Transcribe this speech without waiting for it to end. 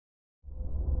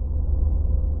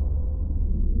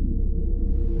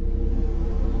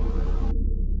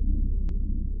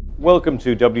Welcome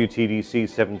to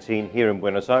WTDC-17 here in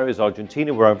Buenos Aires,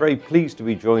 Argentina, where I'm very pleased to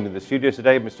be joined in the studio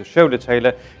today Mr. Shola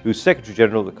Taylor, who's Secretary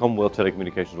General of the Commonwealth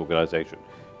Telecommunications Organization.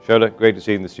 Shola, great to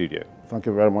see you in the studio. Thank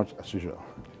you very much, as usual.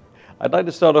 I'd like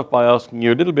to start off by asking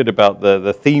you a little bit about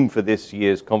the theme for this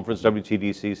year's conference,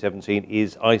 WTDC-17,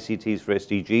 is ICTs for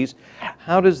SDGs.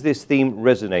 How does this theme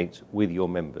resonate with your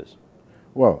members?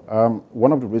 Well,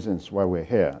 one of the reasons why we're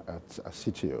here at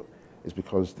CTO is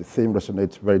because the theme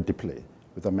resonates very deeply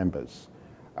with our members.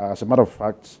 As a matter of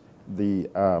fact, the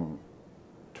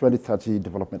 2030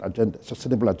 Development Agenda,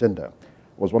 Sustainable Agenda,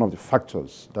 was one of the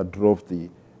factors that drove the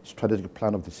strategic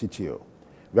plan of the CTO.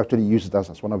 We actually use that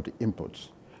as one of the inputs,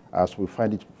 as we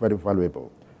find it very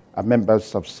valuable. Our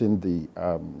members have seen the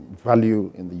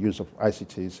value in the use of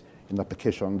ICTs in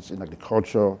applications in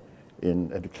agriculture,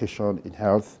 in education, in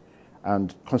health,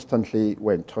 and constantly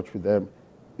we're in touch with them,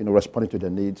 responding to their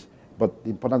needs. But the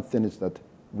important thing is that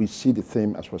we see the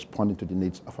theme as responding to the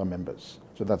needs of our members.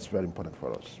 So that's very important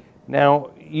for us.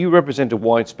 Now, you represent a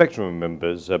wide spectrum of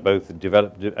members, both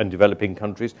developed and developing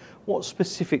countries. What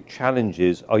specific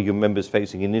challenges are your members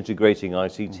facing in integrating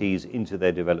ICTs into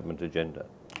their development agenda?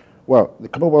 Well, the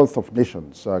Commonwealth of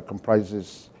Nations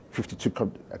comprises 52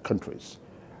 countries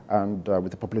and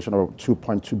with a population of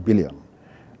 2.2 billion.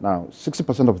 Now,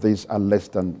 60% of these are less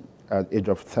than the age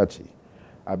of 30.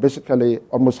 Basically,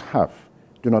 almost half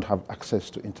do not have access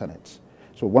to internet.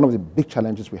 So one of the big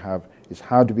challenges we have is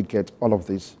how do we get all of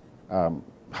these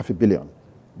half a billion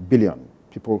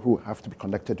people who have to be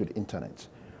connected to the internet.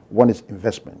 One is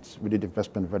investment. We need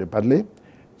investment very badly.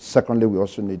 Secondly, we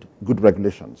also need good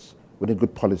regulations. We need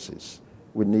good policies.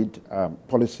 We need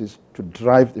policies to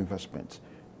drive the investment.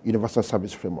 Universal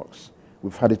service frameworks.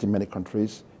 We've had it in many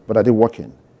countries, but are they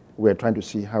working? We're trying to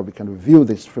see how we can review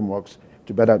these frameworks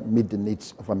to better meet the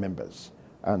needs of our members.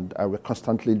 And we're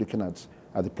constantly looking at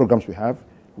the programs we have.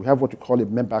 We have what we call a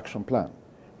member action plan,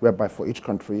 whereby for each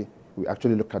country, we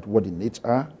actually look at what the needs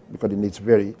are, because the needs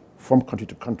vary from country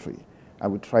to country,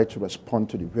 and we try to respond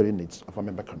to the very needs of our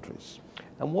member countries.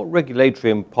 And what regulatory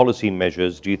and policy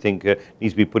measures do you think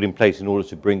needs to be put in place in order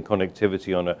to bring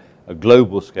connectivity on a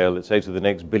global scale, let's say to the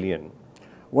next billion?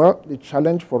 Well, the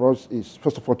challenge for us is,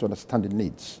 first of all, to understand the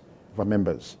needs of our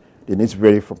members. The needs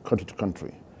vary from country to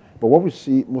country. But what we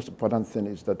see, most important thing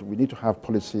is that we need to have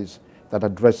policies that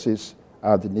addresses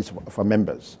the needs of our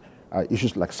members.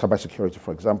 Issues like cybersecurity,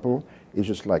 for example,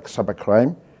 issues like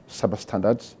cybercrime, cyber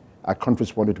standards. Our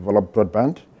countries want to develop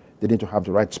broadband. They need to have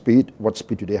the right speed. What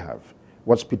speed do they have?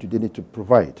 What speed do they need to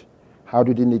provide? How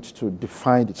do they need to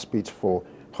define the speeds for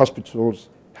hospitals,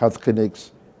 health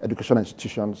clinics, educational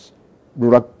institutions,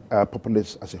 rural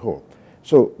populace as a whole?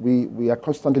 So we are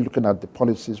constantly looking at the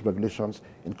policies, regulations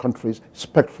in countries.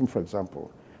 Spectrum, for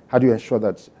example. How do you ensure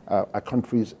that our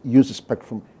countries use the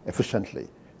spectrum efficiently?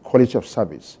 Quality of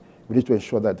service. We need to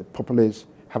ensure that the populace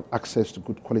have access to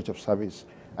good quality of service.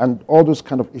 And all those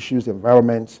kind of issues, the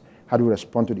environment, how do we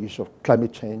respond to the issue of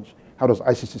climate change? How does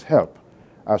ICTs help?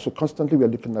 So constantly we are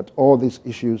looking at all these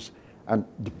issues, and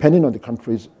depending on the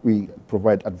countries, we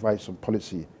provide advice on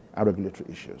policy and regulatory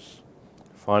issues.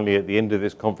 Finally, at the end of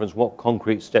this conference, what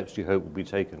concrete steps do you hope will be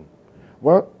taken?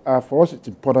 Well, for us, it's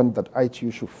important that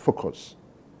ITU should focus,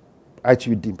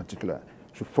 ITUD in particular,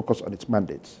 should focus on its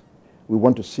mandates. We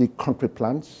want to see concrete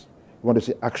plans. We want to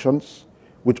see actions,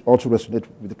 which also resonate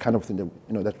with the kind of thing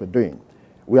that, that we're doing.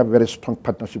 We have a very strong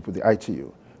partnership with the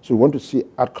ITU. So we want to see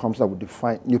outcomes that will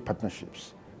define new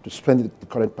partnerships, to strengthen the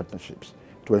current partnerships,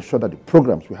 to ensure that the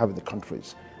programs we have in the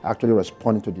countries are actually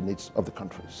responding to the needs of the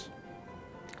countries.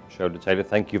 Shola Taylor,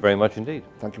 thank you very much indeed.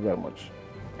 Thank you very much.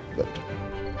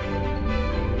 Good.